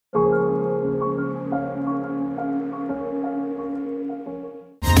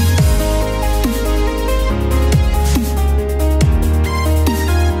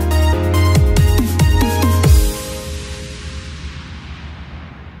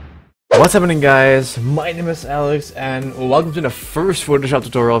What's happening, guys? My name is Alex and welcome to the first Photoshop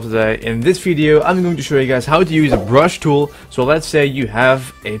tutorial of today. In this video I'm going to show you guys how to use a brush tool. So let's say you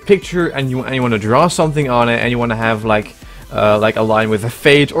have a picture and you want to draw something on it and you want to have like a line with a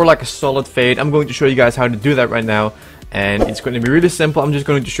fade or like a solid fade. I'm going to show you guys how to do that right now. And it's going to be really simple. I'm just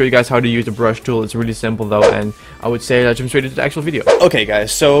going to show you guys how to use the brush tool. It's really simple though, and I would say let's jump straight into the actual video. Okay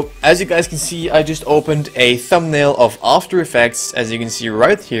guys, so as you guys can see, I just opened a thumbnail of After Effects, as you can see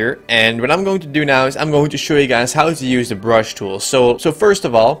right here. And what I'm going to do now is I'm going to show you guys how to use the brush tool. So first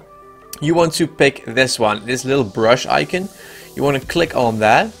of all, you want to pick this one, this little brush icon. You want to click on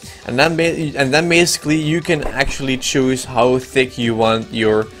that, and then basically you can actually choose how thick you want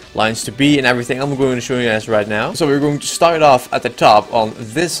your lines to be and everything. I'm going to show you guys right now. So we're going to start off at the top on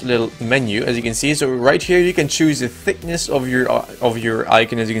this little menu, as you can see. So right here you can choose the thickness of your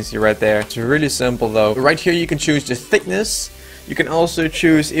icon, as you can see right there. It's really simple though. Right here you can choose the thickness. You can also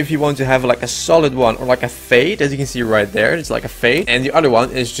choose if you want to have like a solid one or like a fade, as you can see right there. It's like a fade, and the other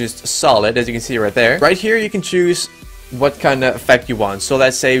one is just solid, as you can see right there. Right here you can choose what kind of effect you want. So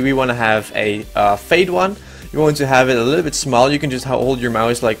let's say we want to have a fade one. You want to have it a little bit small. You can just hold your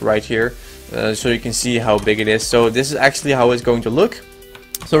mouse like right here, so you can see how big it is. So this is actually how it's going to look.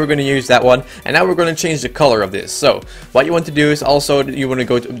 So we're going to use that one, and now we're going to change the color of this. So what you want to do is also you want to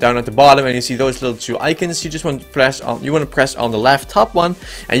go down at the bottom, and you see those little two icons. You just want to press on. You want to press on the left top one,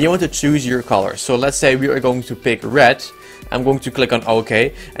 and you want to choose your color. So let's say we are going to pick red. I'm going to click on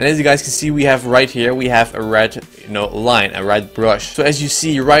OK, and as you guys can see, we have right here, we have a red, line, a red brush. So as you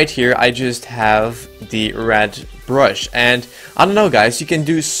see right here, I just have the red brush, and I don't know guys, you can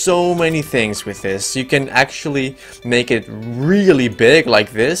do so many things with this. You can actually make it really big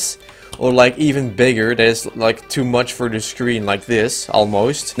like this, or like even bigger, that is like too much for the screen, like this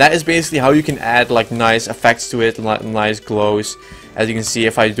almost. That is basically how you can add like nice effects to it, like nice glows. As you can see,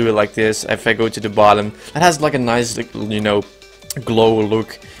 if I do it like this, if I go to the bottom, it has like a nice, glow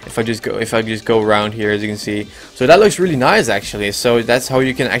look. If I just go around here, as you can see, so that looks really nice actually. So that's how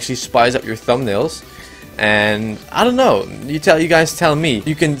you can actually spice up your thumbnails. And I don't know, you guys tell me.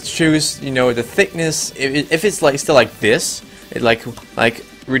 You can choose, the thickness. If it's like still like this, it like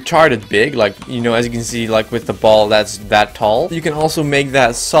retarded big, as you can see, like with the ball that's that tall. You can also make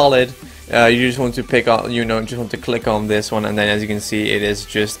that solid. You just want to pick on, just want to click on this one, and then as you can see, it is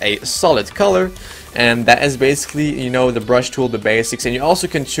just a solid color. And that is basically, the brush tool, the basics. And you also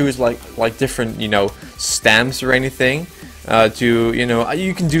can choose like different, stamps or anything.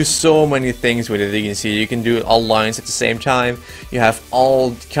 You can do so many things with it. You can see you can do all lines at the same time. You have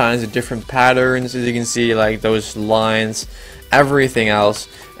all kinds of different patterns, as you can see, like those lines, everything else.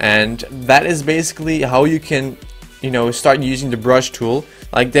 And that is basically how you can start using the brush tool.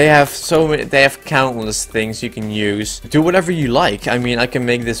 Like they have countless things you can use. Do whatever you like. I mean, I can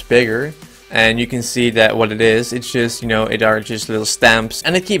make this bigger, and you can see that what it is, it's just, it are just little stamps,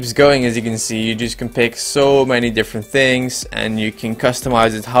 and it keeps going. As you can see, you just can pick so many different things, and you can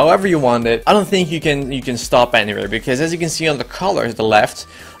customize it however you want it. I don't think you can stop anywhere, because as you can see on the colors, the left,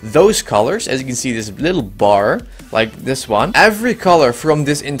 those colors, as you can see, this little bar, like this one, every color from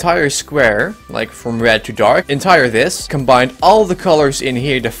this entire square, like from red to dark, entire this, combined all the colors in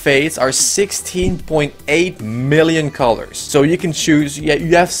here, the fades, are 16.8 million colors. So you can choose,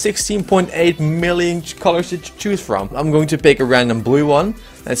 you have 16.8 million colors to choose from. I'm going to pick a random blue one.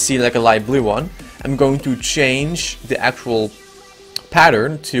 Let's see, like a light blue one. I'm going to change the actual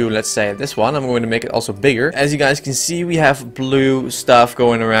pattern to, let's say, this one. I'm going to make it also bigger. As you guys can see, we have blue stuff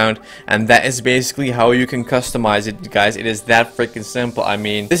going around, and that is basically how you can customize it, guys. It is that freaking simple. I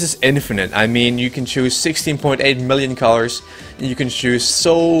mean, this is infinite. I mean, you can choose 16.8 million colors, and you can choose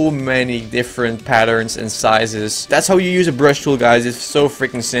so many different patterns and sizes. That's how you use a brush tool, guys. It's so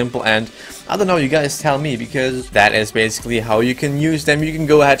freaking simple, and I don't know, you guys tell me, because that is basically how you can use them. You can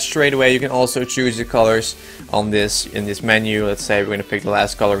go ahead straight away. You can also choose the colors on this, in this menu. Let's say we're going to pick the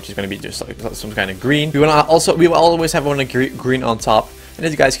last color, which is going to be just like some kind of green. We will always have one green on top, and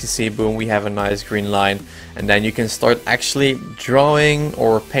as you guys can see, boom, we have a nice green line. And then you can start actually drawing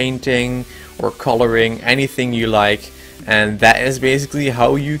or painting or coloring anything you like. And that is basically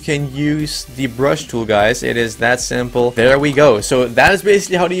how you can use the brush tool, guys. It is that simple. There we go. So that is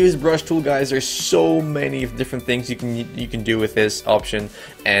basically how to use brush tool, guys. There's so many different things you can do with this option,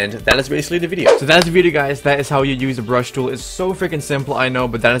 and that is basically the video. So that's the video, guys. That is how you use the brush tool. It's so freaking simple, I know,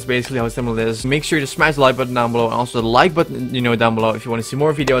 but that is basically how simple it is. Make sure to smash the like button down below, and also the like button, down below if you want to see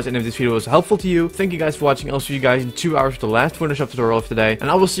more videos, and if this video was helpful to you. Thank you guys for watching. I'll see you guys in 2 hours for the last Photoshop tutorial of today, and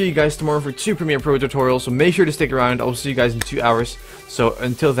I will see you guys tomorrow for 2 Premiere Pro tutorials. So make sure to stick around. I will see you guys in 2 hours. So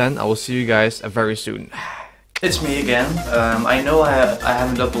until then, I will see you guys very soon. It's me again. I know I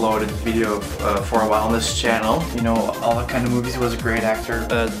haven't uploaded video for a while on this channel. You know, all the kind of movies. Was a great actor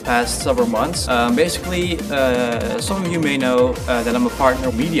the past several months. Basically, some of you may know that I'm a partner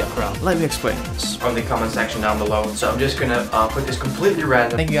of Media Crowd. Let me explain this on the comment section down below. So I'm just gonna put this completely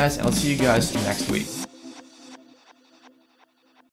random. Thank you guys, and I'll see you guys next week.